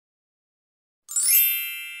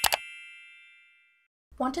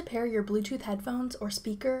Want to pair your Bluetooth headphones or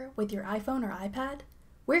speaker with your iPhone or iPad?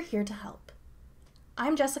 We're here to help.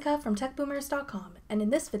 I'm Jessica from techboomers.com, and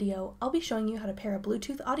in this video, I'll be showing you how to pair a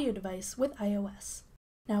Bluetooth audio device with iOS.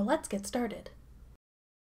 Now let's get started.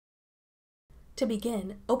 To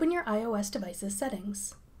begin, open your iOS device's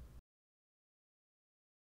settings.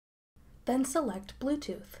 Then select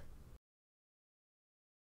Bluetooth.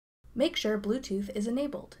 Make sure Bluetooth is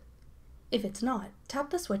enabled. If it's not,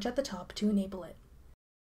 tap the switch at the top to enable it.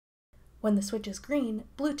 When the switch is green,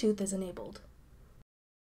 Bluetooth is enabled.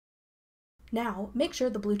 Now, make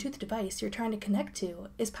sure the Bluetooth device you're trying to connect to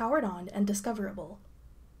is powered on and discoverable.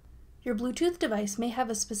 Your Bluetooth device may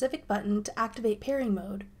have a specific button to activate pairing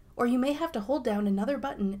mode, or you may have to hold down another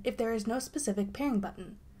button if there is no specific pairing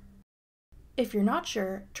button. If you're not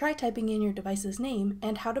sure, try typing in your device's name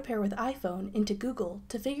and how to pair with iPhone into Google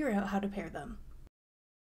to figure out how to pair them.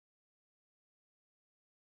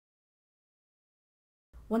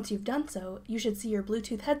 Once you've done so, you should see your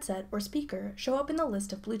Bluetooth headset or speaker show up in the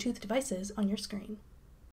list of Bluetooth devices on your screen.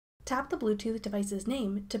 Tap the Bluetooth device's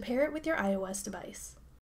name to pair it with your iOS device.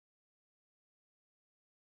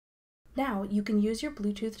 Now you can use your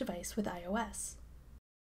Bluetooth device with iOS.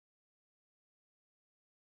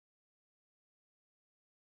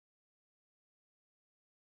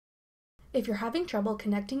 If you're having trouble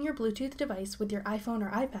connecting your Bluetooth device with your iPhone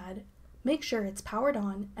or iPad, make sure it's powered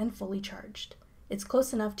on and fully charged. It's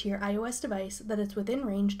close enough to your iOS device that it's within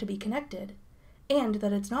range to be connected, and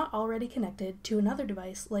that it's not already connected to another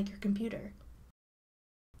device like your computer.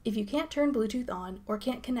 If you can't turn Bluetooth on or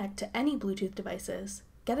can't connect to any Bluetooth devices,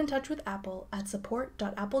 get in touch with Apple at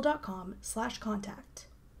support.apple.com/contact.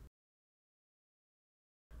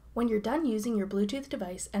 When you're done using your Bluetooth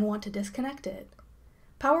device and want to disconnect it,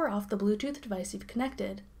 power off the Bluetooth device you've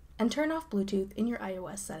connected and turn off Bluetooth in your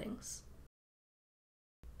iOS settings.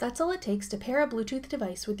 That's all it takes to pair a Bluetooth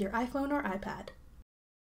device with your iPhone or iPad.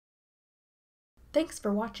 Thanks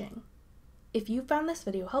for watching. If you found this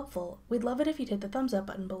video helpful, we'd love it if you'd hit the thumbs up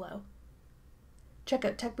button below. Check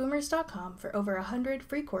out techboomers.com for over 100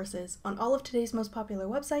 free courses on all of today's most popular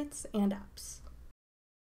websites and apps.